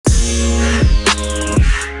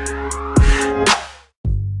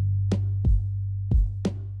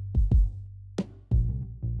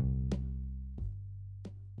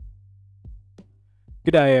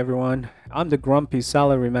Good day, everyone. I'm the Grumpy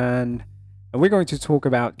Salaryman, and we're going to talk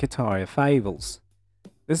about Guitar Fables.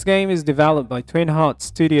 This game is developed by Twin Heart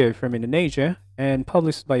Studio from Indonesia and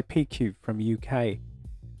published by PQ from UK.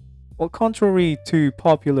 Well, contrary to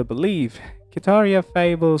popular belief, Guitar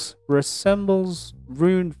Fables resembles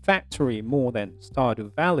Rune Factory more than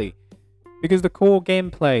Stardew Valley, because the core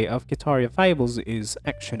gameplay of Guitar Fables is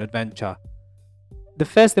action-adventure. The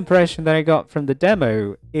first impression that I got from the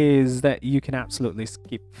demo is that you can absolutely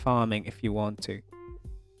skip farming if you want to.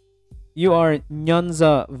 You are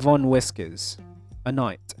Nyanza von Whiskers, a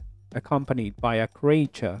knight, accompanied by a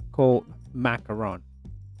creature called Macaron,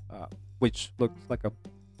 which looks like a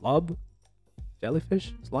blob,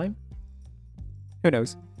 jellyfish, slime? Who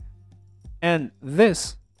knows? And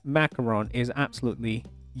this Macaron is absolutely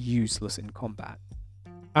useless in combat.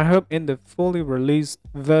 I hope in the fully released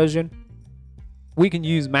version, we can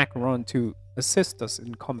use Macaron to assist us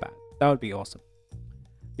in combat. That would be awesome.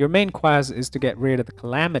 Your main quest is to get rid of the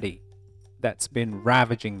calamity that's been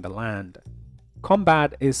ravaging the land.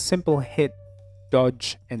 Combat is simple hit,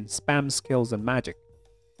 dodge, and spam skills and magic.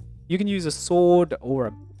 You can use a sword or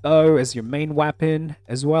a bow as your main weapon,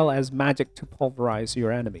 as well as magic to pulverize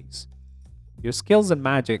your enemies. Your skills and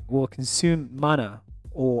magic will consume mana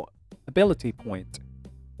or ability point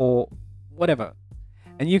or whatever,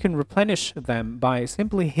 and you can replenish them by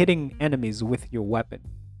simply hitting enemies with your weapon.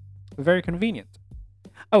 Very convenient.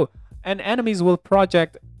 Oh, and enemies will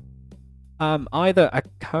project either a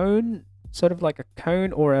cone, sort of like a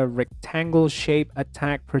cone, or a rectangle shape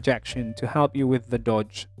attack projection to help you with the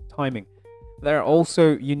dodge timing. There are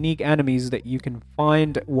also unique enemies that you can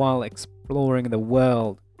find while exploring the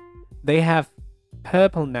world. They have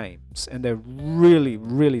purple names and they're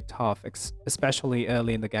really tough, especially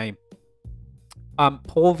early in the game.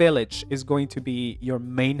 Paul Village is going to be your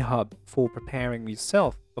main hub for preparing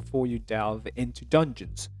yourself before you delve into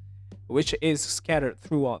dungeons, which is scattered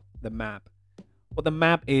throughout the map. Well, the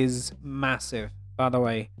map is massive, by the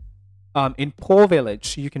way. In Paul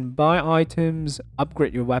Village, you can buy items,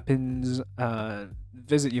 upgrade your weapons,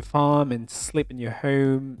 visit your farm, and sleep in your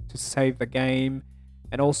home to save the game,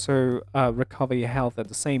 and also recover your health at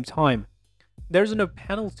the same time. There's no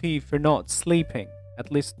penalty for not sleeping,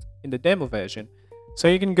 at least in the demo version. So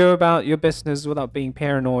you can go about your business without being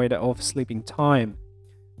paranoid of sleeping time.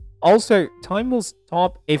 Also, time will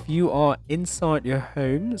stop if you are inside your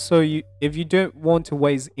home. So if you don't want to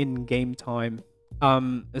waste in-game time,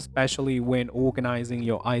 especially when organizing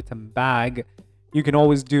your item bag, you can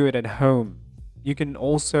always do it at home. You can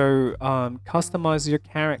also customize your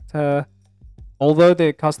character, although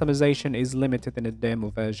the customization is limited in the demo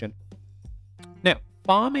version. Now,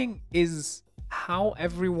 farming is how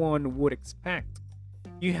everyone would expect.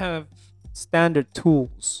 You have standard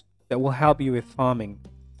tools that will help you with farming,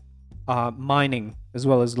 mining, as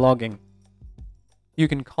well as logging. You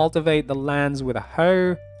can cultivate the lands with a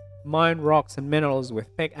hoe, mine rocks and minerals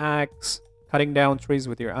with pickaxe, cutting down trees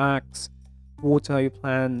with your axe, water your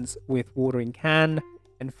plants with watering can,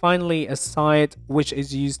 and finally a scythe, which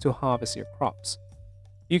is used to harvest your crops.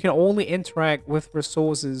 You can only interact with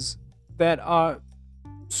resources that are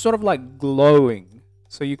sort of like glowing,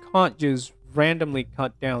 so you can't just randomly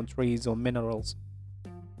cut down trees or minerals,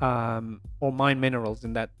 or mine minerals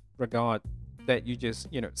in that regard, that you just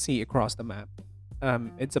see across the map.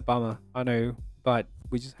 It's a bummer, I know, but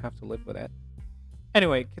we just have to live with it.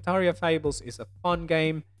 Anyway, Guitar Fables is a fun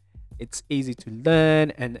game. It's easy to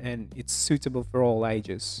learn, and it's suitable for all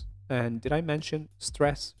ages. And did I mention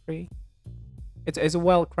stress-free? It's a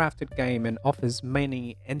well-crafted game and offers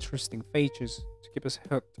many interesting features to keep us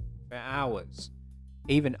hooked for hours.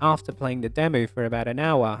 Even after playing the demo for about an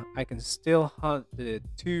hour, I can still hunt the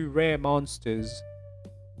two rare monsters,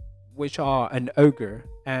 which are an ogre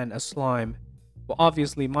and a slime. Well,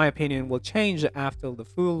 obviously, my opinion will change after the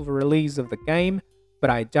full release of the game, but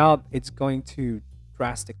I doubt it's going to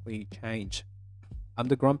drastically change. I'm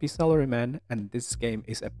the Grumpy Salaryman, and this game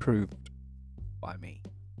is approved by me.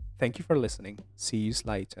 Thank you for listening. See you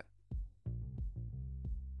later.